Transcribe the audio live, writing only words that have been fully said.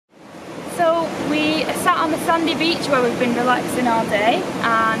So we sat on the sandy beach where we've been relaxing all day,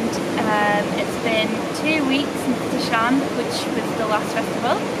 and it's been 2 weeks since Tihar, which was the last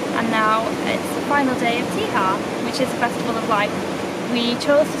festival, and now it's the final day of Tihar, which is a festival of light. We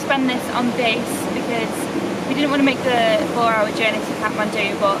chose to spend this on base because we didn't want to make the 4-hour journey to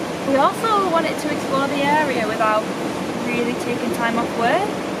Kathmandu, but we also wanted to explore the area without really taking time off work,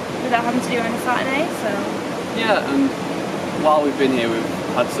 without having to do it on a Saturday. So yeah, and while we've been here, we've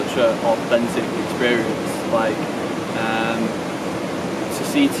had such an authentic experience. Like to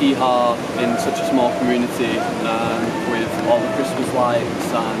see Tihar in such a small community, with all the Christmas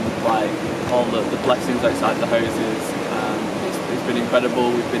lights and like all the blessings outside the houses. It's been incredible.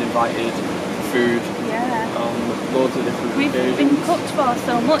 We've been invited for food. Yeah. Loads of different occasions. We've been cooked for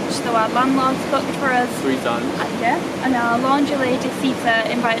so much. So our landlord's cooked for us 3 times. Yeah. And our laundry lady Sita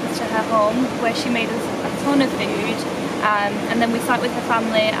invited us to her home, where she made us a ton of food. And then we sat with her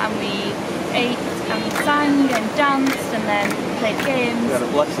family and we ate and we sang and danced and then played games. We had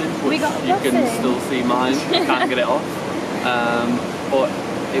a blessing, which you can still see mine. You can't get it off. But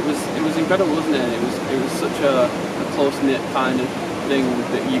it was incredible, wasn't it? It was such a close knit kind of thing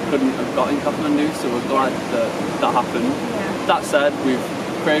that you couldn't have got in Kathmandu. So we're glad that happened. Yeah. That said, we've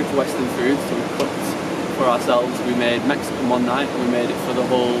craved Western food, so we cooked for ourselves. We made Mexican one night and we made it for the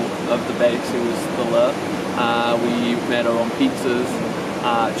whole of the base who was still there. We made our own pizzas,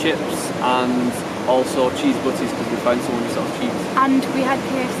 chips, and also cheese butties because we found someone who sells cheese. And we had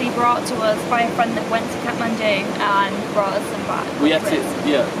KFC brought to us by a friend that went to Kathmandu and brought us some back. We ate it,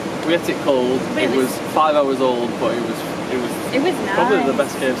 yeah. We ate it cold. Really? It was 5 hours old, but it was nice. Probably the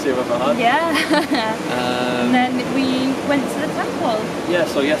best KFC I've ever had. Yeah. And then we went to the temple. Yeah.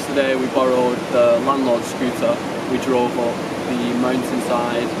 So yesterday we borrowed the landlord's scooter. We drove up the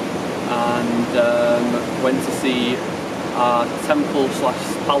mountainside and went to see a temple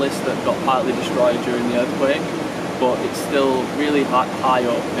 / palace that got partly destroyed during the earthquake, but it's still really high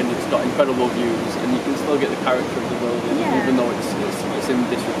up and it's got incredible views, and you can still get the character of the building, even though it's in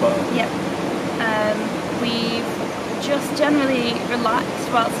disrepair. Yep. We've just generally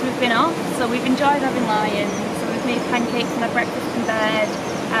relaxed whilst we've been off, so we've enjoyed having lions. So we've made pancakes and had breakfast in bed.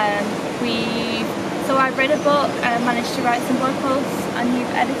 So I read a book, managed to write some blog posts, and you've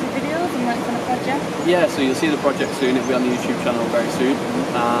edited videos and worked on a project. Yeah, so you'll see the project soon. It'll be on the YouTube channel very soon.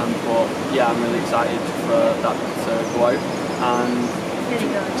 But yeah, I'm really excited for that to go out. And really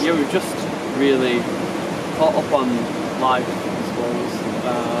good. Yeah, we've just really caught up on life, I suppose,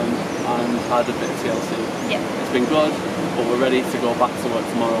 and had a bit of TLC. Yeah. It's been good, but we're ready to go back to work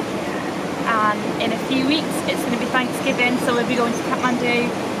tomorrow. And in a few weeks it's going to be Thanksgiving, so we'll be going to Kathmandu,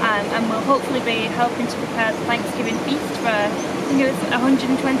 and we'll hopefully be helping to prepare the Thanksgiving feast for, I think it was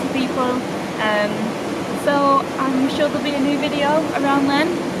 120 people. So I'm sure there'll be a new video around then,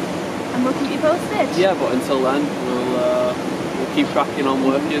 and we'll keep you posted. Yeah, but until then we'll keep cracking on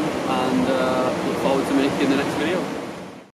working and